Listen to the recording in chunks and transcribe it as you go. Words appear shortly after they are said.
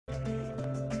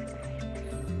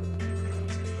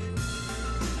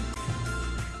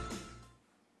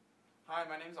Hi,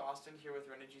 my name is Austin here with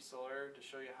Renogy Solar to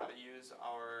show you how to use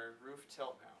our roof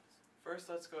tilt mounts.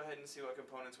 First, let's go ahead and see what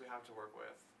components we have to work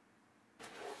with.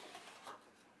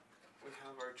 We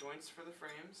have our joints for the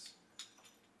frames,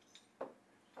 the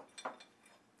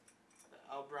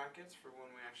L brackets for when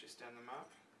we actually stand them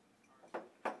up,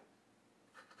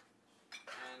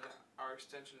 and our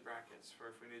extension brackets for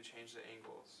if we need to change the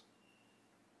angles.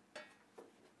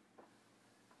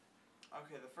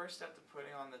 Okay, the first step to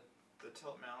putting on the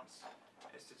tilt mounts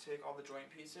is to take all the joint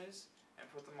pieces and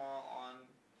put them all on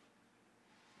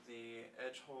the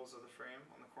edge holes of the frame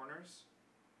on the corners.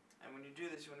 And when you do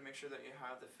this, you want to make sure that you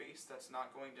have the face that's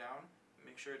not going down.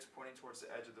 Make sure it's pointing towards the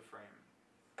edge of the frame.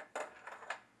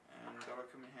 And that will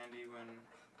come in handy when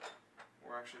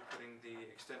we're actually putting the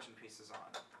extension pieces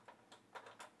on.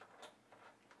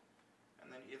 And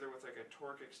then either with like a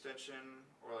torque extension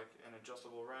or like an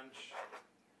adjustable wrench,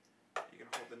 you can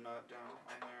hold the nut down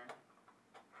on there.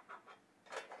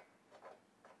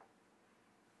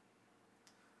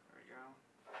 There we go.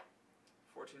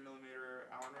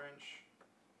 14mm Allen wrench.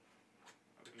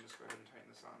 We can just go ahead and tighten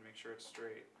this on, make sure it's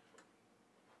straight.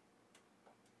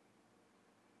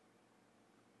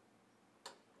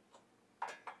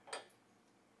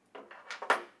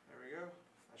 There we go.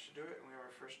 That should do it, and we have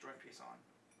our first joint piece on.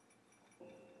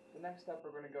 The next step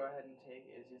we're going to go ahead and take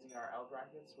is using our L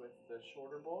brackets with the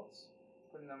shorter bolts,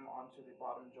 putting them onto the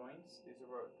bottom joints. These are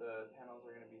what the panels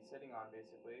are going to be sitting on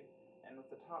basically. And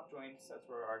with the top joints, that's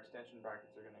where our extension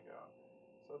brackets are going to go.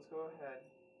 So let's go ahead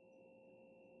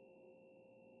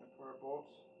and put our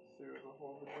bolts through the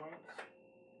hole of the joints.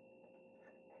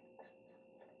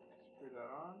 Screw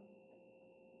that on.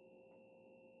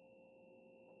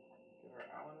 Get our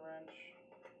Allen wrench.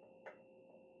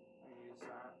 I use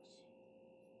that.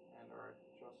 And our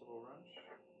adjustable wrench.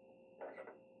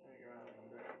 There you go, and we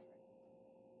can go ahead and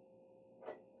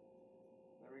tighten.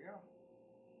 There we go.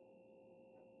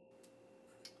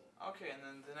 Okay, and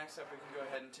then the next step we can go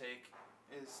ahead and take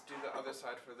is do the other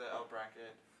side for the L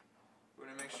bracket. We're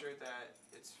going to make sure that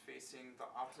it's facing the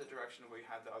opposite direction where we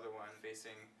had the other one,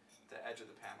 facing the edge of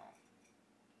the panel.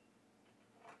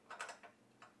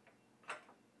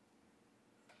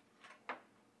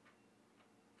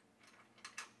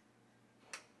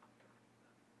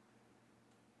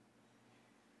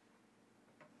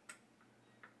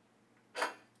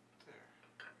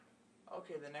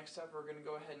 Okay, the next step we're going to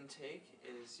go ahead and take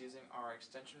is using our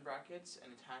extension brackets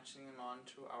and attaching them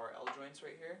onto our L joints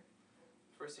right here.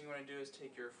 First thing you want to do is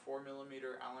take your 4mm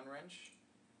Allen wrench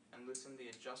and loosen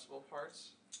the adjustable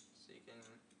parts so you can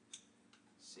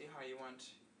see how you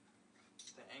want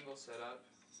the angle set up.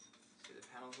 See, the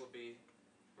panels will be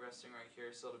resting right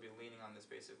here, so it'll be leaning on this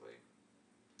basically.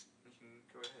 You can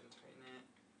go ahead and tighten it.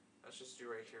 Let's just do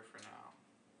right here for now.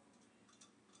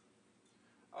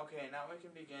 Okay, now we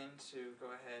can begin to go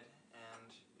ahead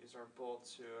and use our bolt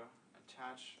to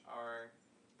attach our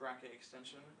bracket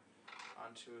extension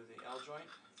onto the L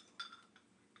joint.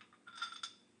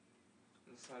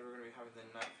 On this side we're going to be having the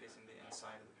nut facing the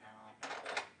inside of the panel.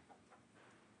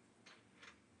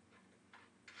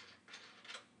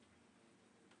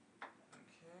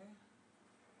 Okay,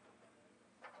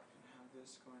 and have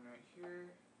this going right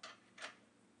here.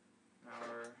 Now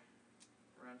our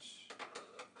wrench.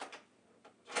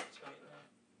 Tighten it.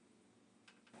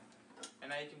 And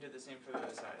now you can do the same for the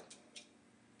other side.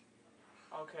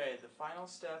 Okay, the final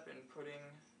step in putting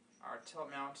our tilt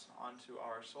mount onto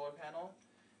our solar panel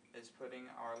is putting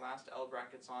our last L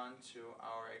brackets onto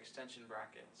our extension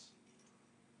brackets.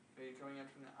 Maybe coming in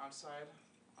from the outside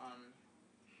on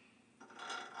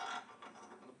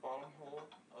the bottom hole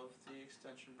of the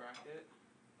extension bracket.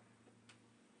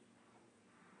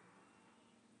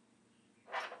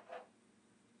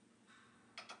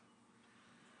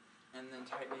 And then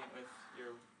tightening it with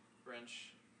your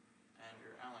wrench and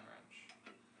your Allen wrench.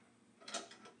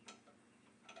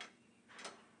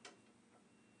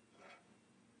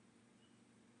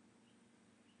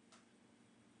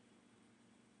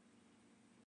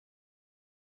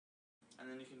 And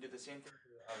then you can do the same thing to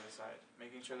the other side,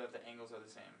 making sure that the angles are the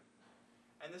same.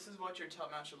 And this is what your tilt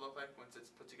mount should look like once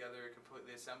it's put together,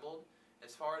 completely assembled.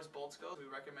 As far as bolts go, we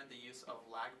recommend the use of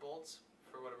lag bolts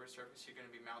for whatever surface you're going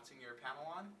to be mounting your panel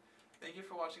on. Thank you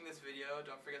for watching this video.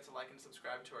 Don't forget to like and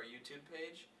subscribe to our YouTube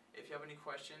page. If you have any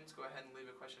questions, go ahead and leave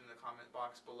a question in the comment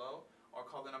box below or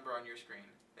call the number on your screen.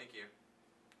 Thank you.